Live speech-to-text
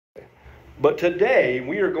But today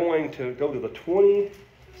we are going to go to the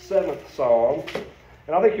 27th Psalm.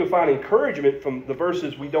 And I think you'll find encouragement from the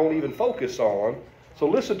verses we don't even focus on. So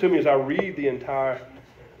listen to me as I read the entire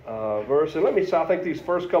verse. And let me say, I think these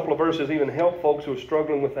first couple of verses even help folks who are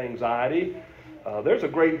struggling with anxiety. There's a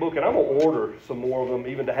great book, and I'm going to order some more of them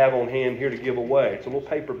even to have on hand here to give away. It's a little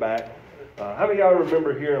paperback. How many of y'all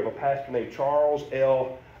remember hearing of a pastor named Charles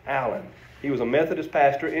L. Allen? He was a Methodist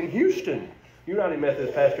pastor in Houston. United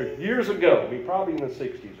Methodist pastor years ago. I mean, probably in the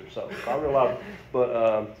 60s or so. Probably a lot.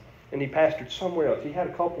 But, and he pastored somewhere else. He had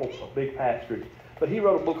a couple of big pastors. But he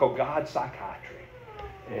wrote a book called God's Psychiatry.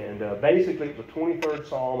 And basically, the 23rd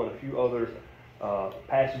Psalm and a few other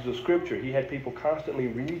passages of Scripture, he had people constantly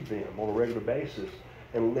read them on a regular basis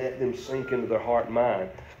and let them sink into their heart and mind.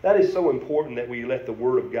 That is so important that we let the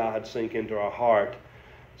Word of God sink into our heart.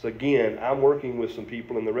 So again, I'm working with some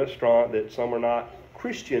people in the restaurant that some are not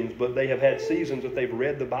Christians, but they have had seasons that they've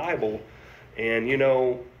read the Bible. And you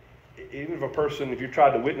know, even if you're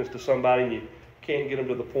trying to witness to somebody and you can't get them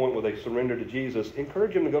to the point where they surrender to Jesus,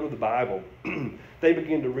 encourage them to go to the Bible. They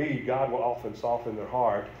begin to read, God will often soften their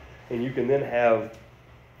heart, and you can then have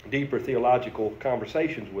deeper theological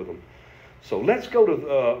conversations with them. So let's go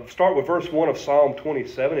to start with verse 1 of Psalm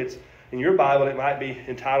 27. It's in your Bible, it might be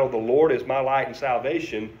entitled, "The Lord is my light and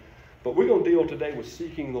salvation," but we're going to deal today with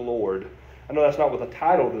seeking the Lord. I know that's not what the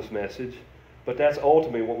title of this message, but that's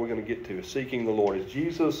ultimately what we're going to get to, is seeking the Lord. Is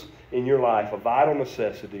Jesus in your life a vital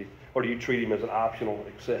necessity, or do you treat him as an optional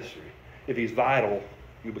accessory? If he's vital,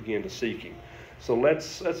 you begin to seek him. So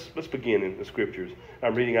let's begin in the Scriptures.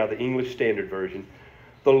 I'm reading out of the English Standard Version.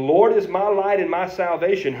 "The Lord is my light and my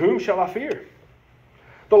salvation. Whom shall I fear?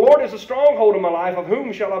 The Lord is a stronghold of my life. Of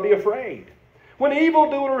whom shall I be afraid? When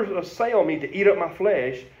evildoers assail me to eat up my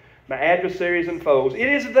flesh, my adversaries and foes, it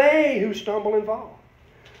is they who stumble and fall.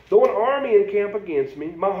 Though an army encamp against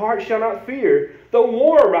me, my heart shall not fear. Though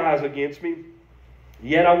war arise against me,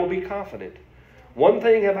 yet I will be confident. One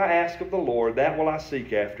thing have I asked of the Lord, that will I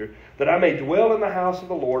seek after, that I may dwell in the house of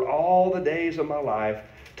the Lord all the days of my life,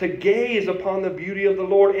 to gaze upon the beauty of the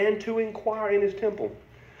Lord and to inquire in his temple.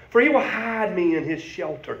 For he will hide me in his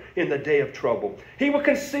shelter in the day of trouble. He will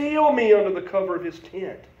conceal me under the cover of his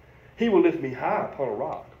tent. He will lift me high upon a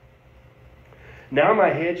rock. Now my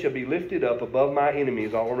head shall be lifted up above my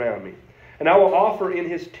enemies all around me. And I will offer in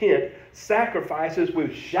his tent sacrifices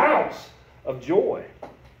with shouts of joy.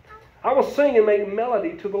 I will sing and make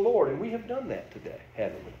melody to the Lord." And we have done that today,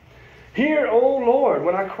 haven't we? "Hear, O Lord,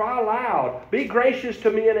 when I cry aloud. Be gracious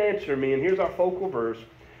to me and answer me." And here's our focal verse.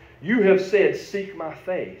 "You have said, seek my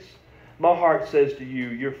face. My heart says to you,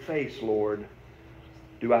 your face, Lord,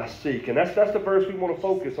 do I seek." And that's the verse we want to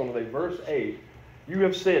focus on today. Verse 8. "You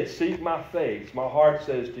have said, seek my face. My heart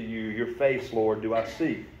says to you, your face, Lord, do I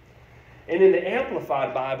seek." And in the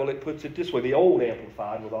Amplified Bible, it puts it this way, the old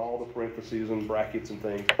Amplified with all the parentheses and brackets and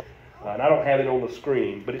things. And I don't have it on the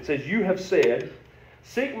screen, but it says, "You have said,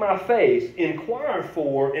 seek my face, inquire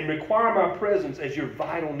for, and require my presence as your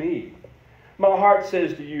vital need. My heart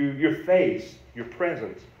says to you, your face, your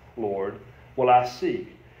presence, Lord, will I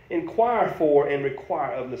seek. Inquire for and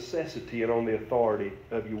require of necessity and on the authority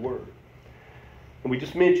of your word." And we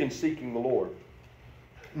just mentioned seeking the Lord.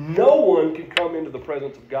 No one can come into the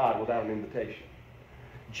presence of God without an invitation.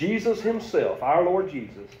 Jesus himself, our Lord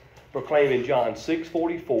Jesus, proclaimed in John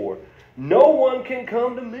 6:44, "No one can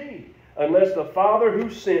come to me unless the Father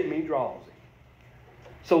who sent me draws him."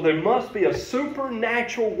 So there must be a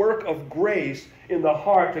supernatural work of grace in the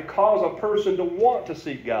heart to cause a person to want to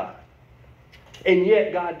seek God. And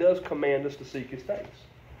yet God does command us to seek his face.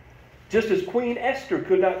 Just as Queen Esther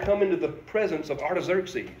could not come into the presence of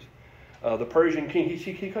Artaxerxes, the Persian king,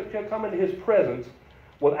 she couldn't come into his presence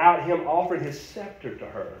without him offering his scepter to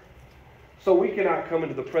her. So we cannot come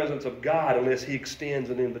into the presence of God unless he extends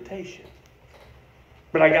an invitation.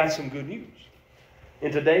 But I got some good news.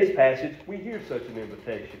 In today's passage, we hear such an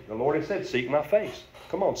invitation. The Lord has said, seek my face.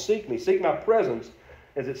 Come on, seek me. Seek my presence,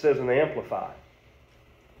 as it says in the Amplified.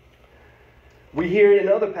 We hear it in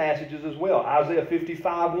other passages as well. Isaiah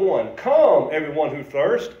 55:1. "Come, everyone who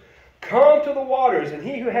thirsts, come to the waters, and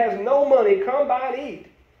he who has no money, come buy and eat."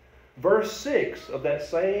 Verse 6 of that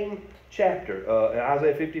same chapter,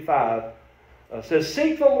 Isaiah 55, says,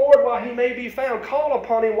 "Seek the Lord while he may be found. Call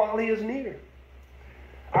upon him while he is near."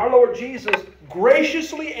 Our Lord Jesus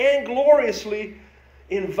graciously and gloriously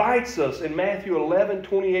invites us in Matthew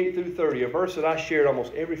 11:28 through 30, a verse that I shared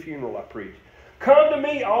almost every funeral I preach. "Come to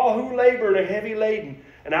me, all who labor and are heavy laden,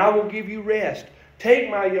 and I will give you rest. Take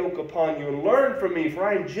my yoke upon you and learn from me, for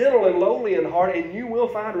I am gentle and lowly in heart, and you will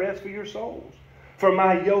find rest for your souls. For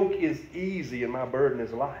my yoke is easy and my burden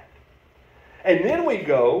is light." And then we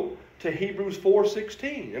go to Hebrews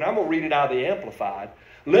 4:16. And I'm going to read it out of the Amplified.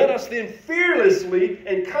 Let us then fearlessly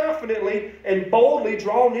and confidently and boldly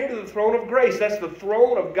draw near to the throne of grace. That's the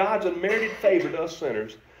throne of God's unmerited favor to us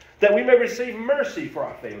sinners, that we may receive mercy for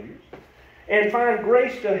our failures and find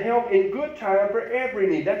grace to help in good time for every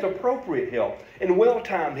need. That's appropriate help and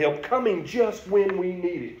well-timed help coming just when we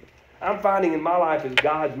need it. I'm finding in my life as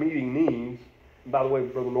God's meeting needs, and by the way,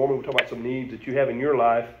 Brother Norman, we'll talk about some needs that you have in your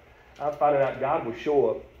life. I'm finding out God will show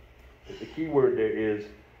up. The key word there is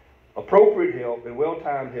appropriate help and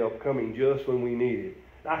well-timed help coming just when we need it.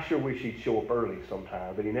 I sure wish He'd show up early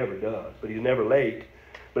sometime, but He never does. But He's never late.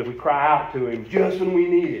 But if we cry out to Him just when we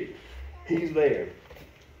need it, He's there.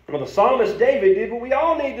 Well, the psalmist David did what we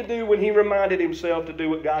all need to do when he reminded himself to do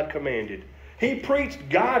what God commanded. He preached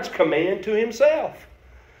God's command to himself.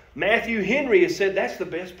 Matthew Henry has said that's the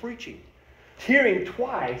best preaching. Hearing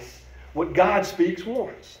twice what God speaks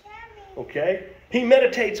once. Okay? He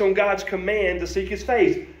meditates on God's command to seek His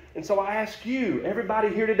face. And so I ask you,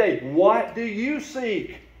 everybody here today, what do you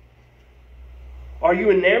seek? Are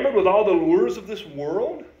you enamored with all the lures of this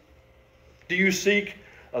world? Do you seek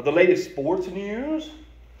the latest sports news?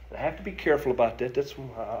 I have to be careful about that.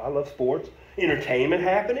 I love sports. Entertainment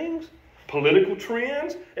happenings, political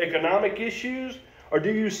trends, economic issues. Or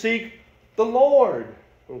do you seek the Lord?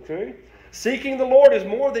 Okay? Seeking the Lord is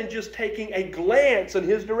more than just taking a glance in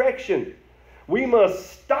His direction. We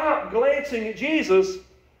must stop glancing at Jesus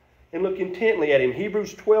and look intently at Him.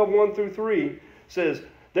 Hebrews 12:1-3 says,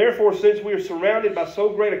 therefore, since we are surrounded by so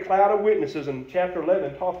great a cloud of witnesses, in chapter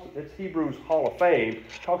 11, it's Hebrews Hall of Fame,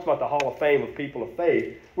 talks about the Hall of Fame of people of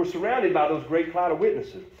faith. We're surrounded by those great cloud of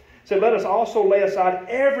witnesses. It said, let us also lay aside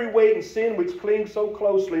every weight and sin which clings so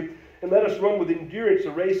closely, and let us run with endurance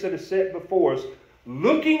the race that is set before us,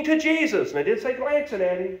 looking to Jesus. And it didn't say glancing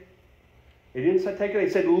at Him. It didn't say taking it.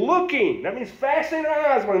 It said looking. That means fastening our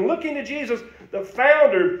eyes when looking to Jesus, the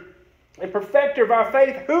founder and perfecter of our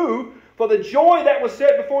faith, who, for the joy that was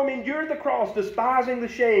set before Him, endured the cross, despising the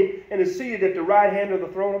shame, and is seated at the right hand of the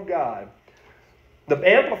throne of God. The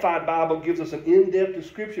Amplified Bible gives us an in-depth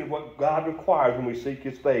description of what God requires when we seek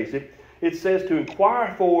His face. It says to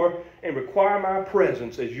inquire for and require my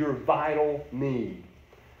presence as your vital need.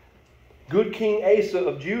 Good King Asa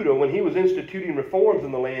of Judah, when he was instituting reforms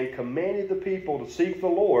in the land, commanded the people to seek the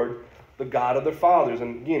Lord, the God of their fathers.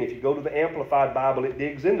 And again, if you go to the Amplified Bible, it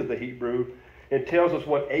digs into the Hebrew. It tells us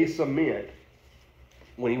what Asa meant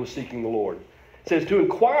when he was seeking the Lord. It says to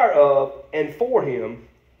inquire of and for Him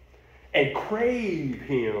and crave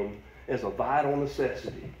Him as a vital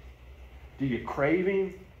necessity. Do you crave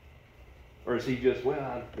Him? Or is He just, well,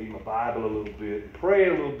 I read my Bible a little bit and pray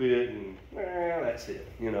a little bit and, well, that's it,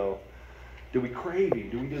 you know. Do we crave Him?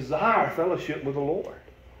 Do we desire fellowship with the Lord?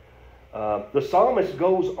 The psalmist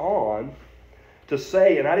goes on to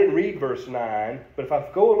say, and I didn't read verse 9, but if I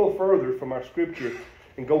go a little further from our scripture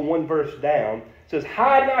and go one verse down, it says,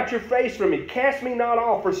 hide not your face from me, cast me not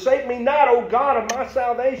off, forsake me not, O God of my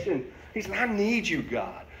salvation. He said, I need you,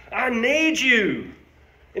 God. I need you.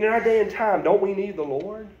 And in our day and time, don't we need the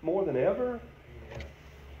Lord more than ever?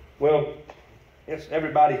 Well, yes,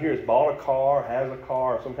 everybody here has bought a car, has a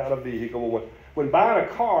car, or some kind of vehicle. When buying a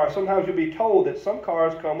car, sometimes you'll be told that some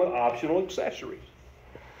cars come with optional accessories.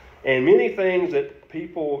 And many things that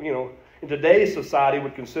people, in today's society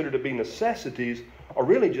would consider to be necessities are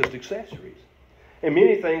really just accessories. And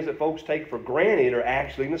many things that folks take for granted are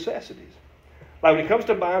actually necessities. Like when it comes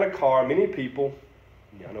to buying a car, many people,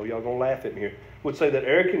 I know y'all going to laugh at me here, would say that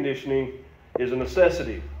air conditioning is a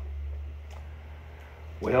necessity.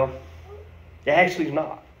 Well, it actually is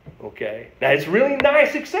not. Okay? Now, it's a really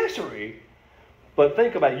nice accessory, but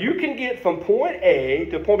think about it. You can get from point A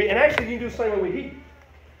to point B, and actually you can do the same way with heat.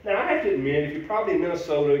 Now, I have to admit, if you're probably in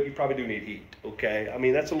Minnesota, you probably do need heat, okay? I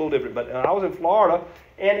mean, that's a little different. But I was in Florida,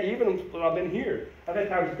 and even when I've been here, I've had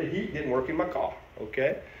times that the heat didn't work in my car,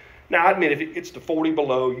 okay? Now, I admit, if it gets to 40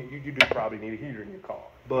 below, you do probably need a heater in your car.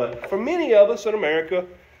 But for many of us in America,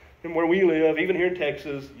 and where we live, even here in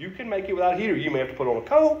Texas, you can make it without a heater. You may have to put on a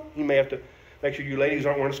coat. You may have to make sure you ladies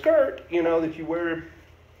aren't wearing a skirt, that you wear,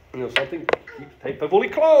 something to keep fully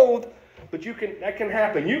clothed. But that can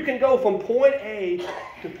happen. You can go from point A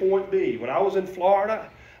to point B. When I was in Florida,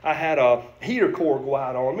 I had a heater core go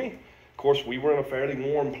out on me. Of course, we were in a fairly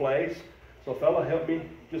warm place. So a fella helped me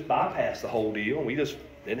just bypass the whole deal. And we just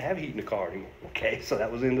didn't have heat in the car anymore. Okay, so that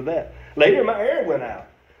was into that. Later, my air went out.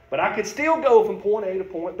 But I could still go from point A to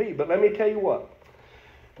point B. But let me tell you what.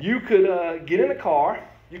 You could get in a car.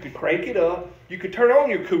 You could crank it up. You could turn on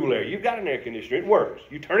your cool air. You've got an air conditioner. It works.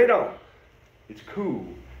 You turn it on. It's cool.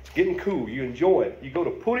 It's getting cool. You enjoy it. You go to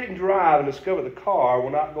put it in drive and discover the car will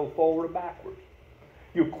not go forward or backwards.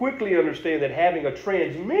 you'll quickly understand that having a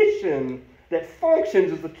transmission that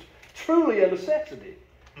functions is truly a necessity.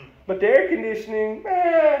 But the air conditioning,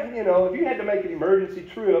 if you had to make an emergency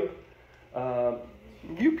trip,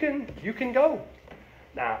 you can go.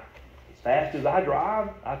 Now, as fast as I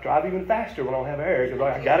drive even faster when I don't have air, because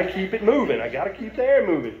I got to keep it moving. I got to keep the air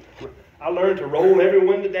moving. I learned to roll every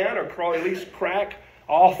window down, or at least crack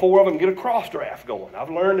all 4 of them and get a cross draft going.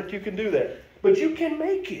 I've learned that you can do that. But you can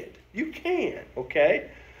make it. You can,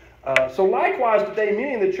 okay? So likewise today,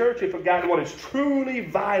 many in the church have forgotten what is truly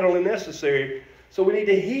vital and necessary. So we need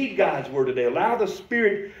to heed God's word today. Allow the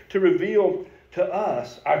Spirit to reveal to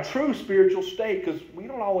us our true spiritual state, because we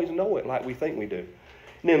don't always know it like we think we do.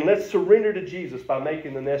 And then let's surrender to Jesus by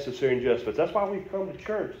making the necessary adjustments. That's why we've come to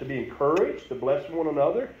church, to be encouraged, to bless one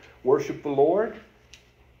another, worship the Lord,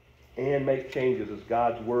 and make changes as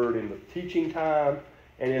God's word in the teaching time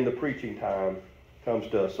and in the preaching time comes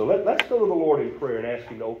to us. So let's go to the Lord in prayer and ask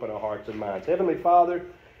Him to open our hearts and minds. Heavenly Father,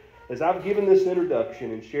 as I've given this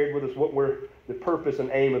introduction and shared with us what the purpose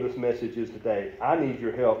and aim of this message is today, I need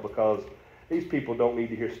your help, because these people don't need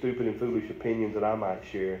to hear stupid and foolish opinions that I might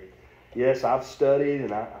share. Yes, I've studied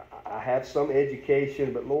and I have some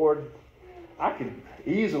education, but Lord, I can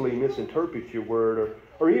easily misinterpret your word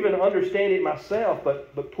or even understand it myself,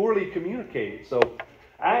 but poorly communicate it. So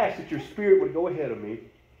I ask that your Spirit would go ahead of me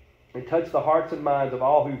and touch the hearts and minds of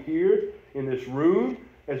all who hear in this room,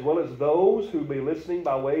 as well as those who will be listening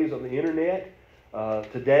by ways of the internet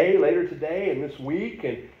today, later today, and this week,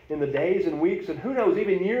 and in the days and weeks, and who knows,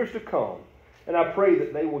 even years to come. And I pray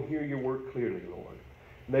that they will hear your word clearly, Lord.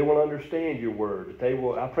 And they will understand your word.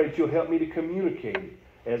 I pray that you'll help me to communicate it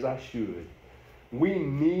as I should. We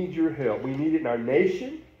need your help. We need it in our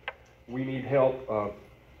nation. We need help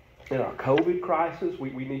in our COVID crisis.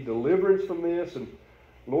 We need deliverance from this. And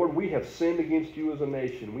Lord, we have sinned against you as a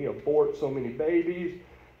nation. We abort so many babies.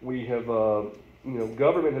 We have,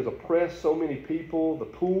 government has oppressed so many people, the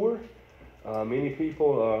poor. Many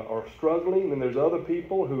people are struggling. And there's other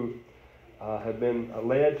people who have been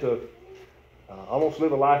led to almost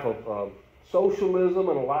live a life of socialism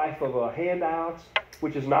and a life of handouts,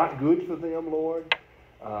 which is not good for them, Lord.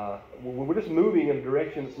 We're just moving in a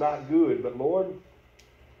direction that's not good. But Lord,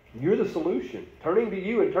 you're the solution. Turning to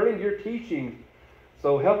you and turning to your teaching.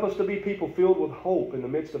 So help us to be people filled with hope in the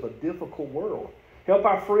midst of a difficult world. Help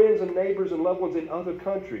our friends and neighbors and loved ones in other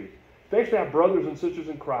countries, especially our brothers and sisters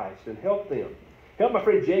in Christ, and help them. Help my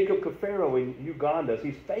friend Jacob Kafaro in Uganda.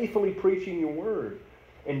 He's faithfully preaching your word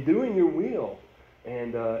and doing your will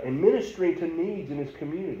and ministering to needs in his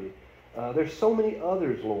community. There's so many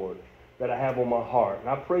others, Lord, that I have on my heart. And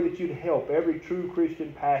I pray that you'd help every true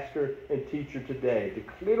Christian pastor and teacher today to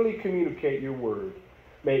clearly communicate your word.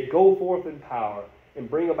 May it go forth in power and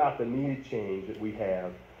bring about the needed change that we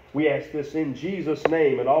have. We ask this in Jesus'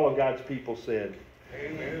 name, and all of God's people said,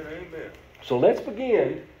 Amen. Amen. So let's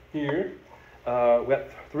begin here. We've got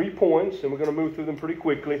 3 points, and we're going to move through them pretty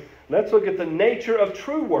quickly. Let's look at the nature of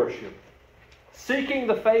true worship. Seeking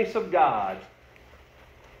the face of God.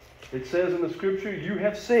 It says in the Scripture, you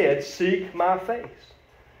have said, seek my face.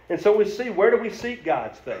 And so we see, where do we seek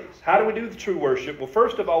God's face? How do we do the true worship? Well,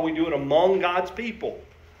 first of all, we do it among God's people.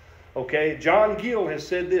 Okay, John Gill has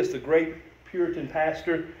said this, the great Puritan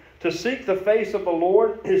pastor, to seek the face of the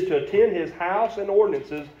Lord is to attend his house and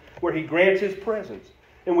ordinances where he grants his presence.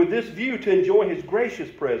 And with this view to enjoy his gracious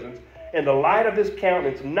presence and the light of his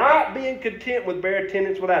countenance, not being content with bare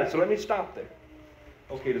attendance without it. So let me stop there.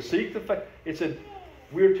 Okay, to seek the face, it said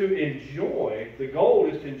we're to enjoy, the goal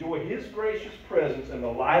is to enjoy his gracious presence and the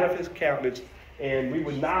light of his countenance, and we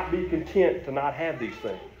would not be content to not have these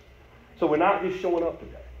things. So we're not just showing up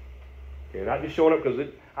today. Okay, not just showing up because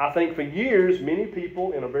I think for years, many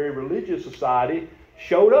people in a very religious society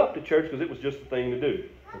showed up to church because it was just the thing to do.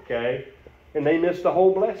 Okay? And they missed the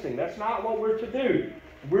whole blessing. That's not what we're to do.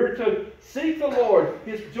 We're to seek the Lord,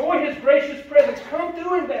 enjoy his gracious presence. Come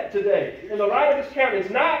doing that today in the light of his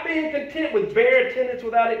countenance, not being content with bare attendance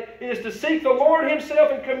without it. It is to seek the Lord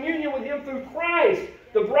himself in communion with him through Christ,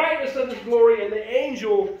 the brightness of his glory and the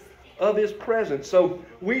angel of his presence. So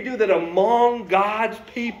we do that among God's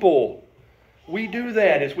people. We do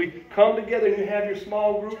that as we come together and you have your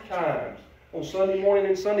small group times on Sunday morning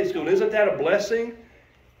in Sunday school. Isn't that a blessing?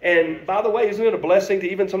 And by the way, isn't it a blessing to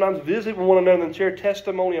even sometimes visit with one another and share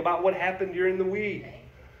testimony about what happened during the week?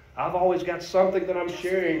 I've always got something that I'm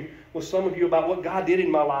sharing with some of you about what God did in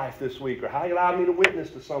my life this week, or how he allowed me to witness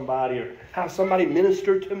to somebody, or how somebody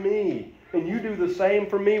ministered to me. And you do the same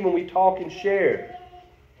for me when we talk and share.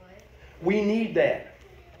 We need that.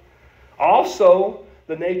 Also,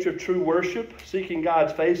 the nature of true worship, seeking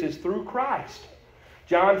God's face, is through Christ.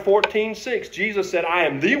 John 14:6, Jesus said, I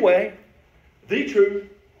am the way, the truth,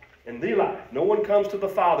 and the life. No one comes to the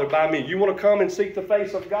Father by me. You want to come and seek the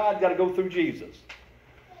face of God, you've got to go through Jesus.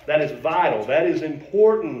 That is vital. That is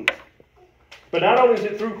important. But not only is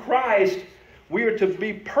it through Christ, we are to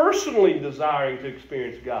be personally desiring to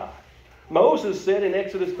experience God. Moses said in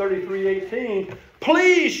Exodus 33:18,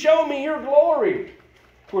 please show me your glory.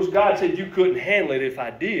 Of course, God said you couldn't handle it if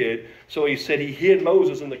I did. So he said he hid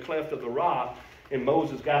Moses in the cleft of the rock. And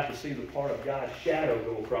Moses got to see the part of God's shadow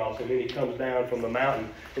go across. And then he comes down from the mountain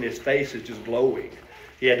and his face is just glowing.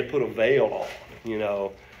 He had to put a veil on, you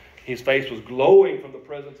know. His face was glowing from the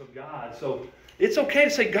presence of God. So it's okay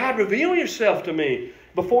to say, God, reveal yourself to me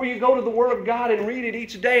before you go to the Word of God and read it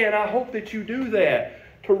each day. And I hope that you do that.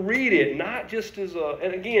 To read it, not just as a...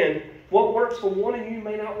 And again, what works for one of you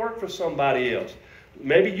may not work for somebody else.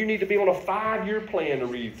 Maybe you need to be on a 5-year plan to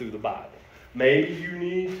read through the Bible. Maybe you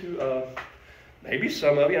need to... maybe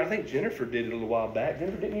some of you, I think Jennifer did it a little while back.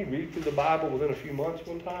 Jennifer, didn't you read through the Bible within a few months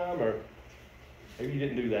one time? Or maybe you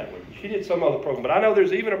didn't do that one. She did some other program. But I know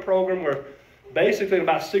there's even a program where basically in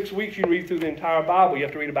about 6 weeks you can read through the entire Bible. You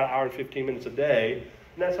have to read about 1 hour and 15 minutes a day.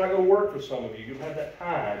 And that's not going to work for some of you. You don't have that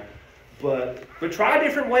time. But try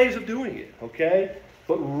different ways of doing it, okay?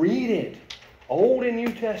 But read it. Old and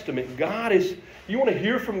New Testament. God is, you want to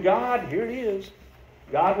hear from God? Here it is.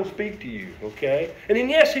 God will speak to you, okay? And then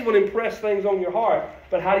yes, He will impress things on your heart,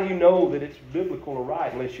 but how do you know that it's biblical or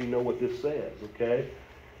right unless you know what this says, okay?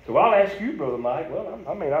 So I'll ask you, Brother Mike, well,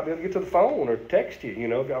 I may not be able to get to the phone or text you, you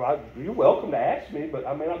know. You're welcome to ask me, but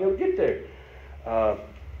I may not be able to get there.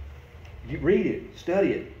 You read it,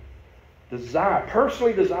 study it.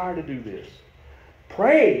 Personally desire to do this.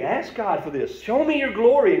 Pray, ask God for this. Show me your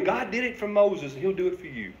glory. And God did it for Moses, and He'll do it for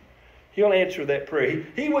you. He'll answer that prayer.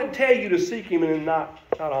 He wouldn't tell you to seek Him and not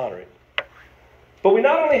honor it. But we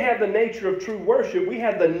not only have the nature of true worship, we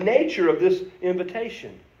have the nature of this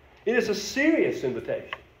invitation. It is a serious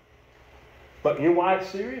invitation. But you know why it's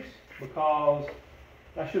serious? Because,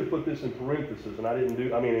 I should have put this in parentheses, and I didn't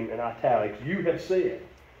do, in italics. You have said.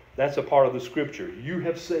 That's a part of the Scripture. You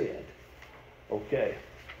have said. Okay.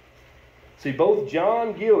 See, both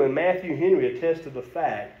John Gill and Matthew Henry attest to the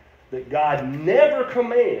fact that God never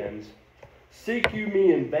commands, seek you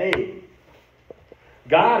me in vain.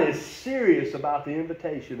 God is serious about the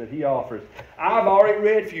invitation that He offers. I've already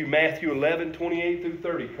read for you Matthew 11:28 through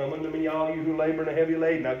 30. Come unto me, all you who labor and are heavy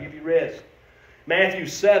laden, I'll give you rest. Matthew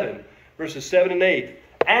 7, verses 7 and 8.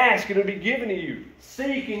 Ask and it will be given to you.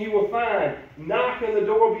 Seek and you will find. Knock and the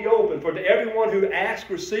door will be open. For to everyone who asks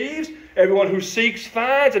receives, everyone who seeks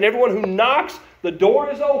finds, and everyone who knocks, the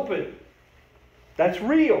door is open. That's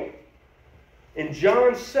real. In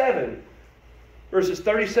John 7, verses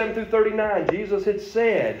 37 through 39, Jesus had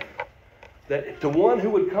said that the one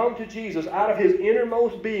who would come to Jesus, out of his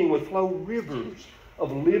innermost being would flow rivers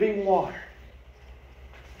of living water.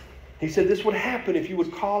 He said this would happen if you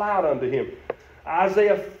would call out unto Him.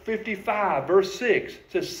 Isaiah 55, verse 6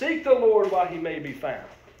 says, seek the Lord while He may be found.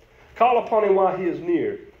 Call upon Him while He is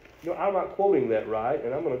near. You know, I'm not quoting that right,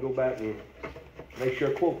 and I'm going to go back and make sure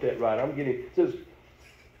I quote that right. It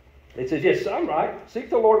says, yes, I'm right. Seek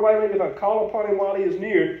the Lord while He may be found. Call upon Him while He is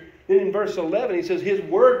near. Then in verse 11, He says, His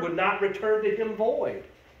word would not return to Him void.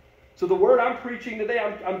 So the word I'm preaching today,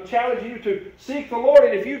 I'm challenging you to seek the Lord,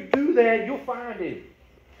 and if you do that, you'll find Him.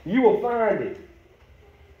 You will find Him.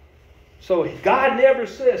 So God never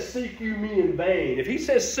says, seek you me in vain. If He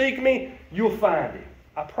says, seek me, you'll find Him.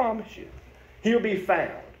 I promise you. He'll be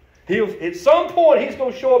found. At some point, He's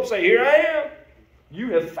going to show up and say, here I am.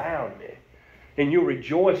 You have found me. And you'll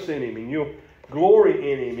rejoice in Him, and you'll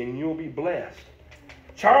glory in Him, and you'll be blessed.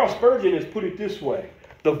 Charles Spurgeon has put it this way.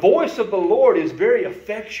 The voice of the Lord is very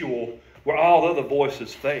effectual where all other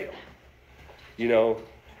voices fail. You know.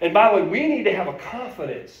 And by the way, we need to have a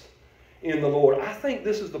confidence in the Lord. I think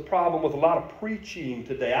this is the problem with a lot of preaching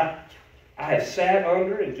today. I have sat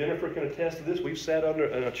under, and Jennifer can attest to this, we've sat under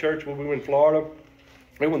in a church when we were in Florida.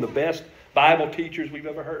 They were one of the best Bible teachers we've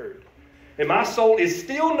ever heard. And my soul is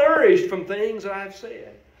still nourished from things that I've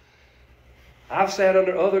said. I've sat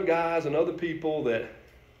under other guys and other people that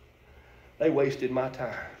they wasted my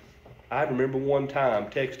time. I remember one time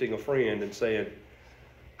texting a friend and saying,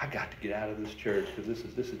 I got to get out of this church because this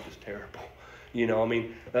is just terrible. You know,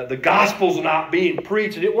 the gospel's not being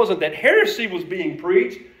preached. And it wasn't that heresy was being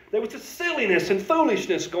preached. There was just silliness and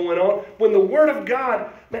foolishness going on. When the Word of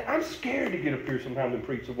God, man, I'm scared to get up here sometimes and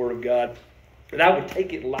preach the Word of God. And I would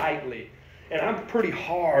take it lightly. And I'm pretty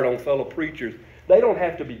hard on fellow preachers. They don't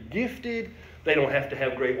have to be gifted. They don't have to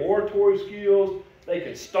have great oratory skills. They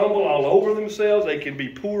can stumble all over themselves. They can be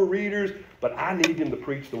poor readers. But I need them to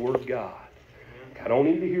preach the Word of God. I don't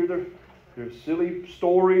need to hear their silly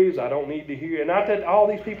stories. I don't need to hear, and not that all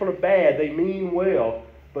these people are bad. They mean well,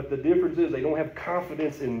 but the difference is they don't have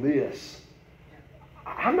confidence in this.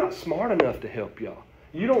 I'm not smart enough to help y'all.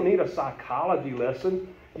 You don't need a psychology lesson.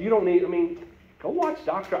 You don't need, go watch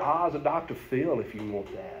Dr. Oz and Dr. Phil if you want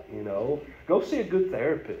that, Go see a good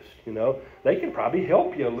therapist, They can probably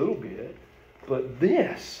help you a little bit. But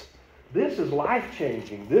this is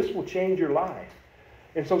life-changing. This will change your life.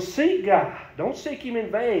 And so seek God. Don't seek Him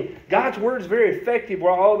in vain. God's Word is very effective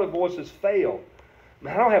where all other voices fail.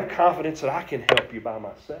 I don't have confidence that I can help you by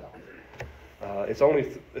myself. It's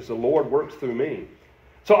only as the Lord works through me.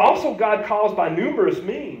 So also God calls by numerous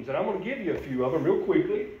means, and I'm going to give you a few of them real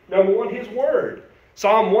quickly. Number one, His Word.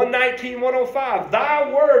 Psalm 119, 105.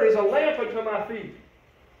 Thy Word is a lamp unto my feet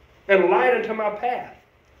and a light unto my path.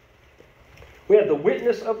 We have the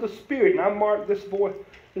witness of the Spirit, and I marked this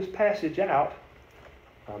passage out.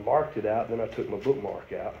 I marked it out, then I took my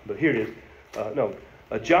bookmark out. But here it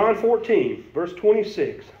is. John 14, verse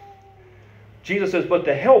 26. Jesus says, but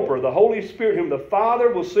the Helper, the Holy Spirit, whom the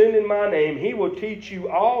Father will send in my name, He will teach you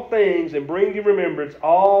all things and bring to remembrance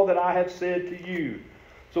all that I have said to you.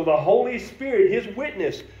 So the Holy Spirit, His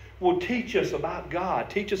witness, will teach us about God,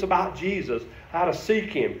 teach us about Jesus, how to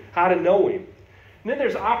seek Him, how to know Him. And then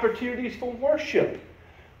there's opportunities for worship.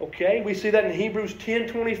 Okay, we see that in Hebrews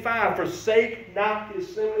 10:25. Forsake not the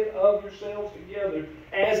assembly of yourselves together,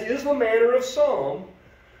 as is the manner of some.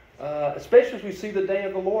 Especially as we see the day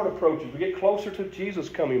of the Lord approaches. We get closer to Jesus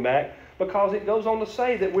coming back, because it goes on to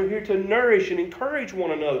say that we're here to nourish and encourage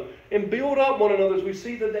one another and build up one another as we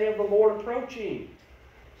see the day of the Lord approaching.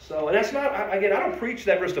 So, and that's not, again, I don't preach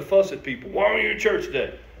that just to fuss at people. Why aren't you at church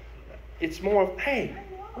today? It's more of, hey,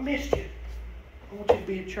 I missed you. I want you to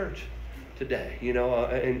be at church today.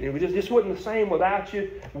 And we just wasn't the same without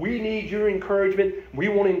you. We need your encouragement. We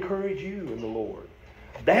want to encourage you in the Lord.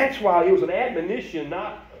 That's why it was an admonition,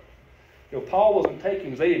 not... Paul wasn't taking,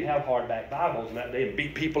 because they didn't have hardback Bibles in that day, and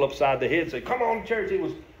beat people upside the head and say, come on to church. It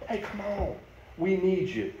was, hey, come on. We need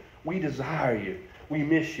you. We desire you. We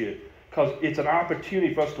miss you. Because it's an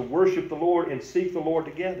opportunity for us to worship the Lord and seek the Lord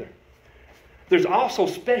together. There's also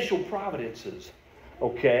special providences,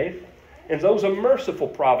 okay? And those are merciful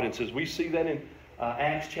providences. We see that in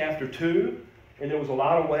Acts chapter 2. And there was a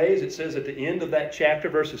lot of ways. It says at the end of that chapter,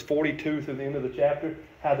 verses 42 through the end of the chapter,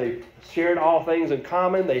 how they shared all things in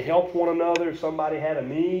common. They helped one another. If somebody had a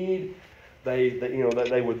need, they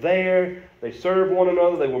were there. They served one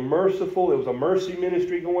another. They were merciful. There was a mercy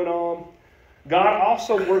ministry going on. God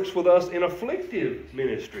also works with us in afflictive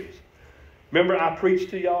ministries. Remember, I preached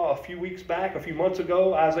to y'all a few months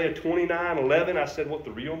ago, Isaiah 29:11. I said what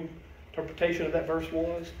the real interpretation of that verse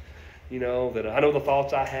was. That I know the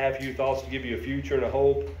thoughts I have for you, thoughts to give you a future and a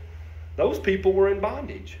hope. Those people were in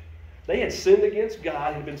bondage. They had sinned against God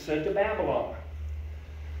and had been sent to Babylon.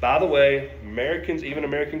 By the way, Americans, even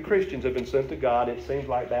American Christians, have been sent to God. It seems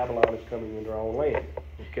like Babylon is coming into our own land.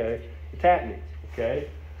 Okay? It's happening. Okay?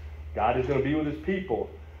 God is going to be with His people.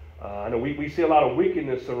 I know we see a lot of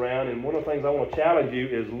wickedness around, and one of the things I want to challenge you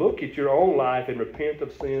is look at your own life and repent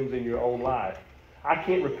of sins in your own life. I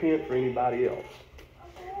can't repent for anybody else.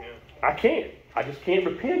 I can't. I just can't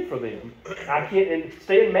repent for them. I can't, and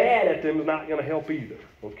staying mad at them is not going to help either.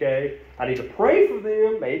 Okay? I need to pray for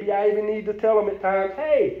them. Maybe I even need to tell them at times,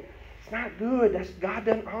 hey, it's not good. God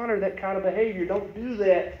doesn't honor that kind of behavior. Don't do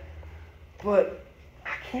that. But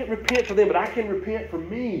I can't repent for them, but I can repent for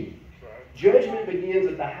me. Judgment begins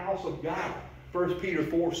at the house of God. 1 Peter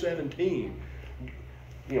 4:17.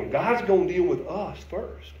 God's going to deal with us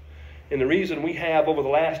first. And the reason we have, over the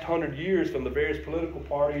last 100 years, from the various political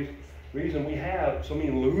parties, the reason we have so many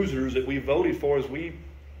losers that we voted for is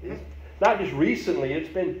not just recently, it's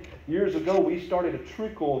been years ago, we started a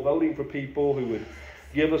trickle of voting for people who would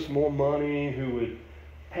give us more money, who would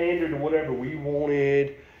pander to whatever we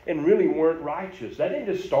wanted, and really weren't righteous. That didn't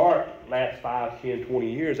just start last 5, 10,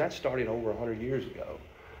 20 years. That started over 100 years ago.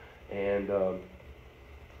 And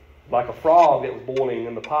like a frog that was boiling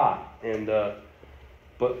in the pot.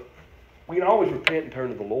 But we can always repent and turn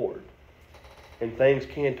to the Lord. And things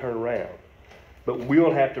can turn around. But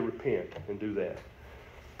we'll have to repent and do that.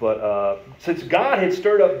 But since God had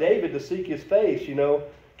stirred up David to seek His face,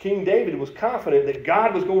 King David was confident that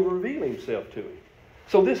God was going to reveal Himself to him.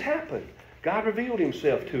 So this happened. God revealed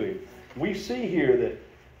Himself to him. We see here that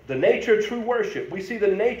the nature of true worship, we see the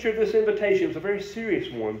nature of this invitation. It was a very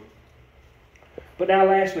serious one. But now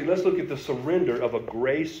lastly, let's look at the surrender of a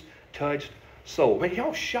grace-touched soul. Man,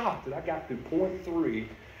 y'all shocked that I got through point 3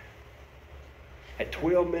 at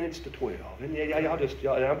 12 minutes to 12. And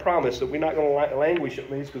and I promise that we're not going to languish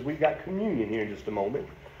at least, because we've got communion here in just a moment.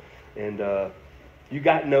 And You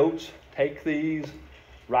got notes, take these,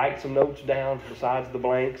 write some notes down besides the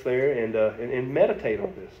blanks there, and meditate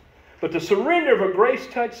on this. But the surrender of a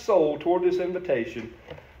grace-touched soul toward this invitation,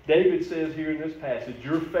 David says here in this passage,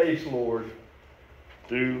 your face, Lord,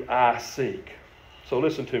 do I seek. So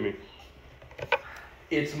listen to me.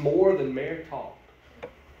 It's more than mere talk.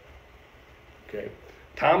 Okay.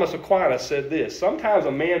 Thomas Aquinas said this, sometimes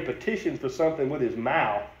a man petitions for something with his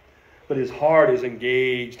mouth, but his heart is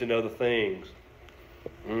engaged in other things.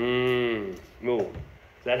 No.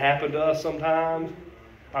 Does that happen to us sometimes?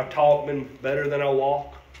 Our talk been better than our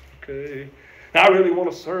walk. Okay. Now I really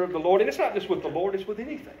want to serve the Lord. And it's not just with the Lord, it's with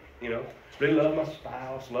anything. Really love my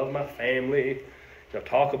spouse, love my family.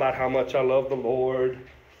 Talk about how much I love the Lord.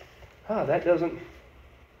 That doesn't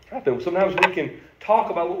happen. Sometimes we can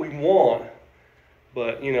talk about what we want,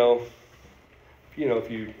 but if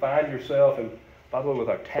you find yourself, and by the way, with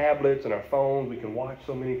our tablets and our phones, we can watch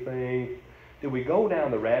so many things. Did we go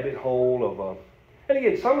down the rabbit hole of and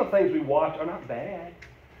again, some of the things we watch are not bad.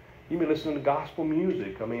 You may listen to gospel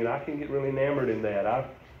music. I can get really enamored in that. I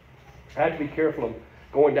have to be careful of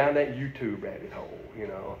going down that YouTube rabbit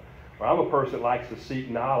hole, Or I'm a person that likes to seek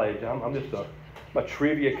knowledge. I'm just a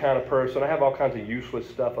trivia kind of person. I have all kinds of useless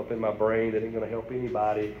stuff up in my brain that ain't going to help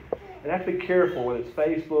anybody. And I have to be careful whether it's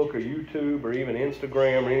Facebook or YouTube or even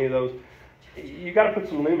Instagram or any of those. You got to put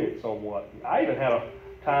some limits on what. I even had a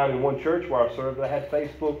time in one church where I served, I had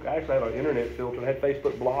Facebook, I actually had an internet filter, I had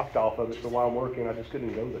Facebook blocked off of it, so while I'm working, I just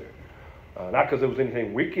couldn't go there. Not because there was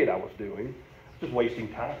anything wicked I was doing, just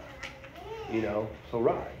wasting time, so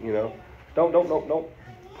right, don't,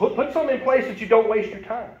 put something in place that you don't waste your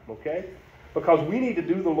time, okay, because we need to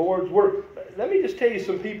do the Lord's work. Let me just tell you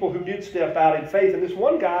some people who did step out in faith, and this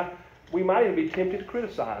one guy, we might even be tempted to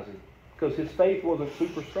criticize him, because his faith wasn't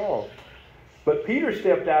super strong. But Peter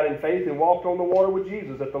stepped out in faith and walked on the water with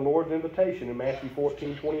Jesus at the Lord's invitation in Matthew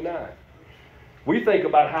 14:29. We think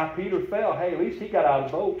about how Peter fell. Hey, at least he got out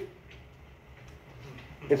of the boat.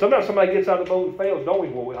 And sometimes somebody gets out of the boat and fails, don't we?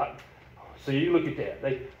 Well, see, look at that.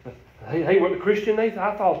 They weren't the Christian I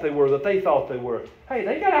thought they were, that they thought they were. Hey,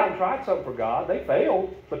 they got out and tried something for God. They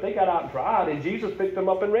failed, but they got out and tried, and Jesus picked them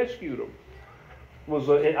up and rescued them. I was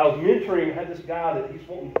mentoring, I had this guy that he's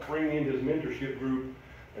wanting to bring me into his mentorship group.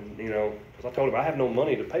 And, because I told him, I have no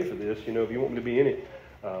money to pay for this. If you want me to be in it,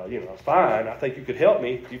 it's fine. I think you could help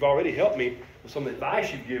me. You've already helped me with some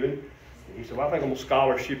advice you've given. And he said, well, I think I'm going to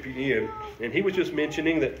scholarship you in. And he was just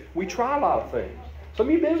mentioning that we try a lot of things. Some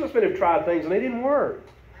of you businessmen have tried things and they didn't work.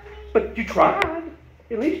 But you tried.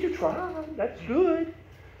 At least you tried. That's good.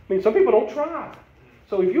 Some people don't try.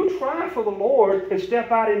 So if you try for the Lord and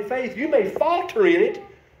step out in faith, you may falter in it,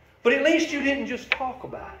 but at least you didn't just talk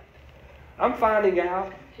about it. I'm finding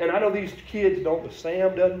out, and I know these kids don't, but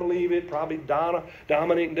Sam doesn't believe it, probably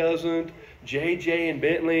Dominic doesn't, JJ and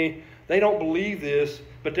Bentley, they don't believe this,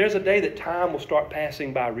 but there's a day that time will start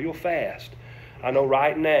passing by real fast. I know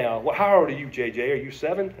right now, how old are you, JJ? Are you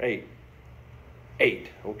 7? 8? 8,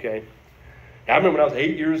 okay. I remember when I was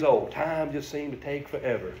 8 years old, time just seemed to take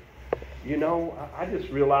forever. I just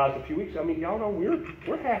realized a few weeks ago, y'all know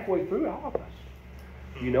we're halfway through, all of us.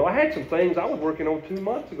 I had some things I was working on 2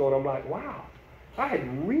 months ago, and I'm like, wow, if I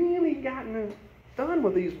had really gotten done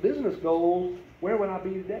with these business goals, where would I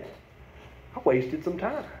be today? I wasted some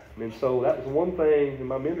time. And so that was one thing in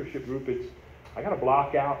my mentorship group. I got to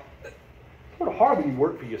block out. It's sort of hard when you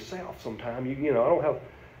work for yourself sometimes. I don't have,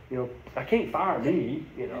 I can't fire me,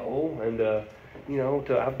 and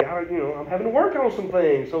I've got to, I'm having to work on some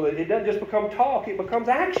things so that it doesn't just become talk, it becomes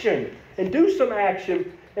action, and do some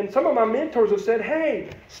action. And some of my mentors have said, hey,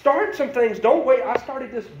 start some things. Don't wait. I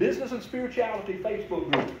started this business and spirituality Facebook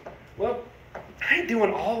group. Well, I ain't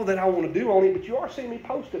doing all that I want to do on it, but you are seeing me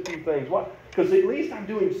post a few things. Why? Because at least I'm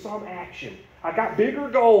doing some action. I got bigger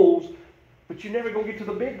goals, but you're never going to get to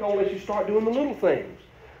the big goal unless you start doing the little things.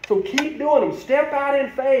 So keep doing them. Step out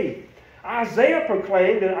in faith. Isaiah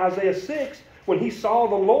proclaimed in Isaiah 6, when he saw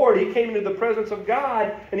the Lord, he came into the presence of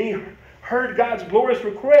God, and he heard God's glorious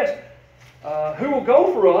request. Who will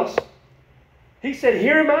go for us? He said,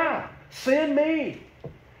 here am I. Send me.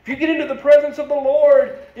 If you get into the presence of the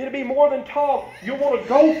Lord, it'll be more than talk. You'll want to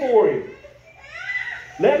go for Him.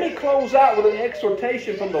 Let me close out with an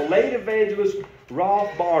exhortation from the late evangelist Rolf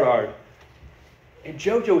Barnard. And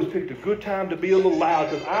JoJo has picked a good time to be a little loud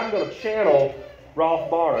because I'm going to channel Rolf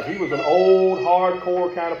Barnard. He was an old,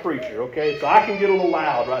 hardcore kind of preacher, okay? So I can get a little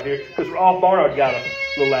loud right here because Rolf Barnard got a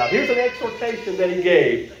little loud. Here's an exhortation that he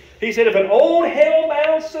gave. He said, if an old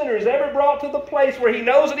hell-bound sinner is ever brought to the place where he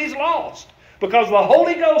knows that he's lost, Because the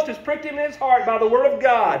Holy Ghost has pricked him in his heart by the Word of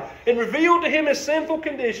God and revealed to him his sinful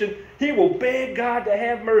condition, he will beg God to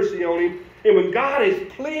have mercy on him. And when God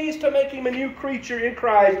is pleased to make him a new creature in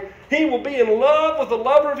Christ, he will be in love with the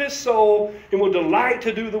lover of his soul and will delight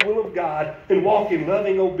to do the will of God and walk in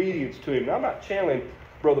loving obedience to him. Now, I'm not channeling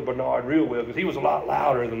Brother Bernard real well because he was a lot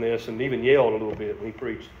louder than this and even yelled a little bit when he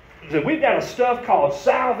preached. He said, we've got a stuff called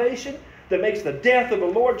salvation that makes the death of the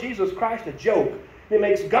Lord Jesus Christ a joke. It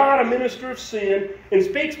makes God a minister of sin and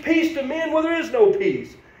speaks peace to men where there is no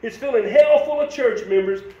peace. It's filling hell full of church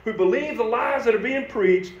members who believe the lies that are being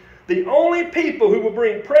preached. The only people who will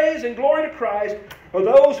bring praise and glory to Christ are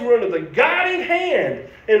those who are under the guiding hand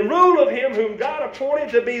and rule of Him whom God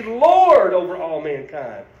appointed to be Lord over all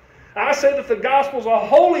mankind. I say that the gospel is a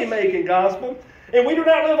holy-making gospel, and we do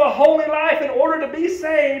not live a holy life in order to be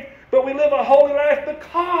saved, but we live a holy life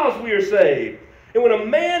because we are saved. And when a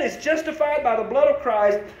man is justified by the blood of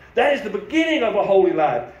Christ, that is the beginning of a holy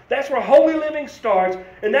life. That's where holy living starts.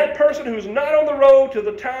 And that person who is not on the road to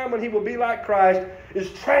the time when he will be like Christ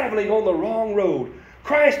is traveling on the wrong road.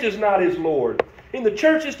 Christ is not his Lord. In the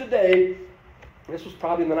churches today, this was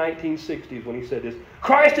probably in the 1960s when he said this,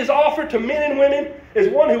 Christ is offered to men and women as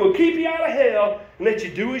one who will keep you out of hell and let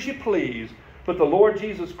you do as you please. But the Lord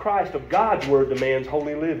Jesus Christ of God's Word demands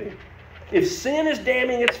holy living. If sin is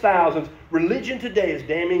damning its thousands, religion today is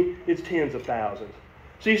damning its tens of thousands.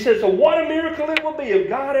 So he says, so what a miracle it will be if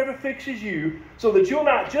God ever fixes you so that you'll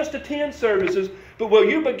not just attend services, but will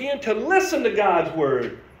you begin to listen to God's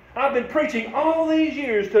Word. I've been preaching all these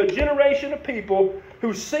years to a generation of people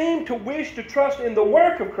who seem to wish to trust in the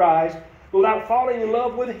work of Christ without falling in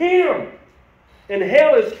love with Him. And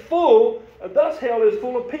hell is full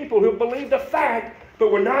of people who believe the fact,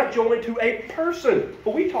 but we're not joined to a person.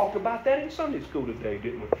 But we talked about that in Sunday school today,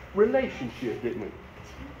 didn't we? Relationship, didn't we?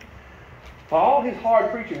 For all his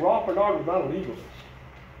hard preaching, Rolf Bernard was not a legalist.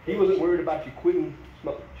 He wasn't worried about you quitting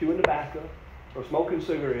chewing tobacco or smoking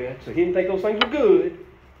cigarettes. So he didn't think those things were good.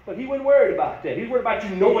 But he wasn't worried about that. He was worried about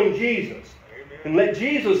you knowing Jesus. And let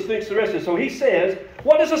Jesus fix the rest of it. So he says,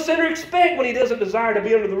 what does a sinner expect when he doesn't desire to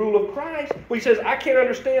be under the rule of Christ? Well, he says, I can't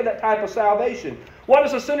understand that type of salvation. What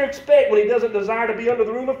does a sinner expect when he doesn't desire to be under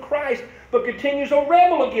the rule of Christ, but continues to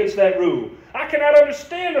rebel against that rule? I cannot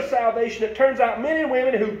understand a salvation that turns out men and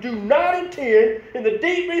women who do not intend, in the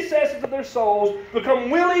deep recesses of their souls, become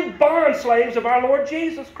willing bond slaves of our Lord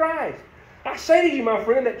Jesus Christ. I say to you, my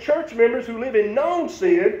friend, that church members who live in known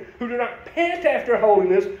sin, who do not pant after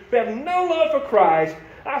holiness, who have no love for Christ,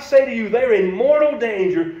 I say to you, they're in mortal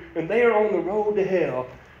danger, and they are on the road to hell,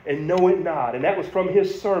 and know it not. And that was from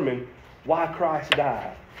his sermon, Why Christ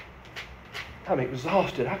Died. I'm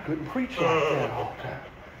exhausted. I couldn't preach like that all the time.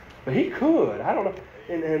 But he could. I don't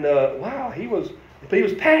know. Wow, he was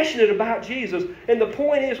passionate about Jesus. And the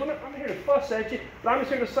point is, well, I'm here to fuss at you, but I'm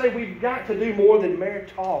just here to say we've got to do more than mere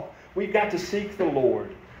talk. We've got to seek the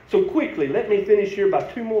Lord. So quickly, let me finish here by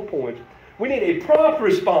 2 more points. We need a prompt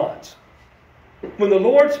response. When the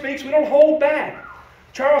Lord speaks, we don't hold back.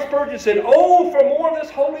 Charles Spurgeon said, oh, for more of this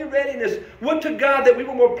holy readiness, would to God that we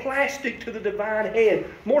were more plastic to the divine hand,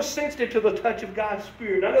 more sensitive to the touch of God's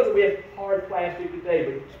Spirit. I know that we have hard plastic today,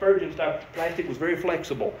 but Spurgeon's time, plastic was very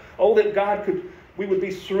flexible. Oh, that we would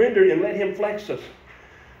be surrendered and let Him flex us.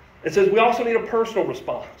 It says we also need a personal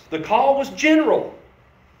response. The call was general.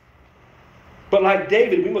 But like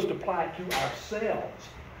David, we must apply it to ourselves.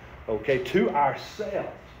 Okay, to ourselves.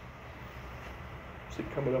 Is it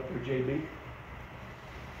coming up there, JB?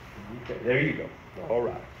 Okay, there you go. All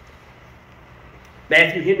right.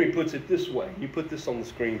 Matthew Henry puts it this way. You put this on the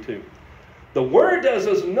screen too. The Word does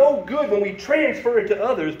us no good when we transfer it to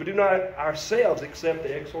others, but do not ourselves accept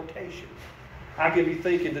the exhortation. I could be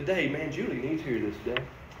thinking today, man, Julie needs to hear this today.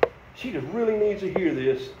 She just really needs to hear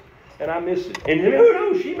this, and I miss it. And who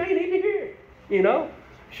knows, she may need to hear it. You know,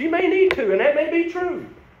 she may need to, and that may be true.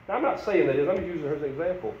 Now, I'm not saying that is. I'm using her as an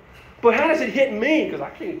example. But how does it hit me? Because I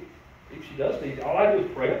can't, if she does need it, all I do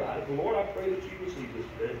is pray about it. Lord, I pray that she receives this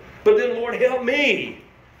today. But then, Lord, help me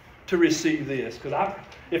to receive this. Because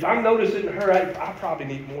if I'm noticing her, I probably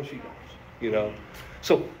need more she does. You know.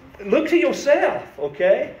 So look to yourself,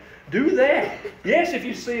 okay? Do that. Yes, if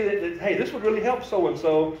you see that hey, this would really help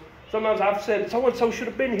so-and-so. Sometimes I've said, so-and-so should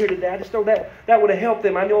have been here today. I just know that would have helped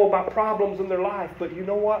them. I know about problems in their life. But you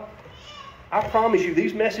know what? I promise you,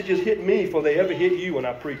 these messages hit me before they ever hit you when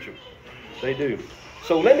I preach them. They do.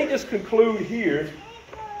 So let me just conclude here,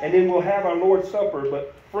 and then we'll have our Lord's Supper.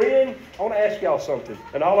 But friend, I want to ask y'all something.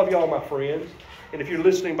 And all of y'all are my friends. And if you're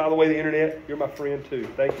listening, by the way, the internet, you're my friend too.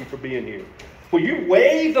 Thank you for being here. Will you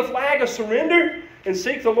wave the flag of surrender and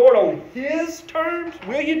seek the Lord on His terms?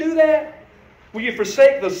 Will you do that? Will you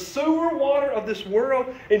forsake the sewer water of this world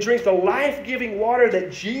and drink the life-giving water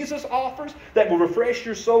that Jesus offers that will refresh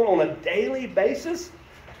your soul on a daily basis?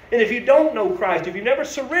 And if you don't know Christ, if you never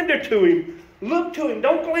surrendered to Him, look to Him.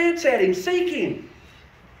 Don't glance at Him. Seek Him.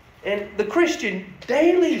 And the Christian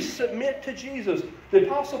daily submit to Jesus. The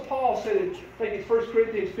Apostle Paul said, I think it's 1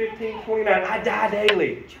 Corinthians 15:29, I die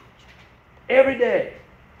daily. Every day,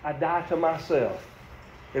 I die to myself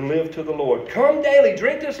and live to the Lord. Come daily,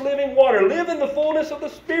 drink this living water, live in the fullness of the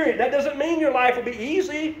Spirit. That doesn't mean your life will be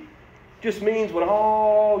easy. It just means when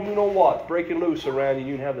all, you know what, breaking loose around you,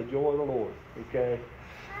 you can have the joy of the Lord. Okay?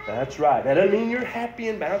 That's right. That doesn't mean you're happy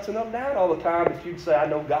and bouncing up and down all the time, but you'd say, I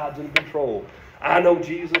know God's in control. I know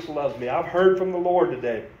Jesus loves me. I've heard from the Lord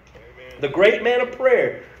today. Amen. The great man of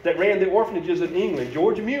prayer that ran the orphanages in England,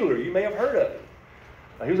 George Mueller, you may have heard of him.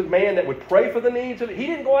 He was a man that would pray for the needs of it. He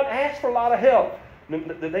didn't go out and ask for a lot of help.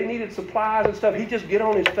 They needed supplies and stuff. He'd just get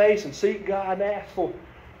on his face and seek God and ask for,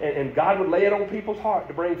 and God would lay it on people's heart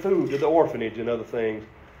to bring food to the orphanage and other things.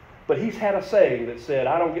 But he's had a saying that said,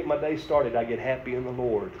 I don't get my day started, I get happy in the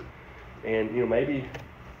Lord. And maybe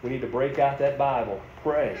we need to break out that Bible,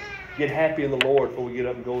 pray, get happy in the Lord before we get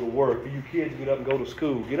up and go to work. For you kids, get up and go to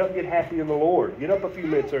school. Get up and get happy in the Lord. Get up a few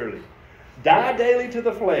minutes early. Die daily to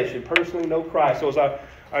the flesh and personally know Christ. So as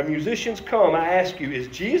our musicians come, I ask you, is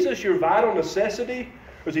Jesus your vital necessity,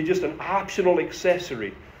 or is He just an optional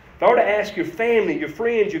accessory? If I were to ask your family, your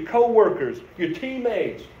friends, your co-workers, your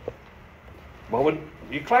teammates,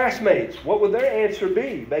 your classmates, what would their answer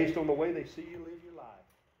be based on the way they see you live?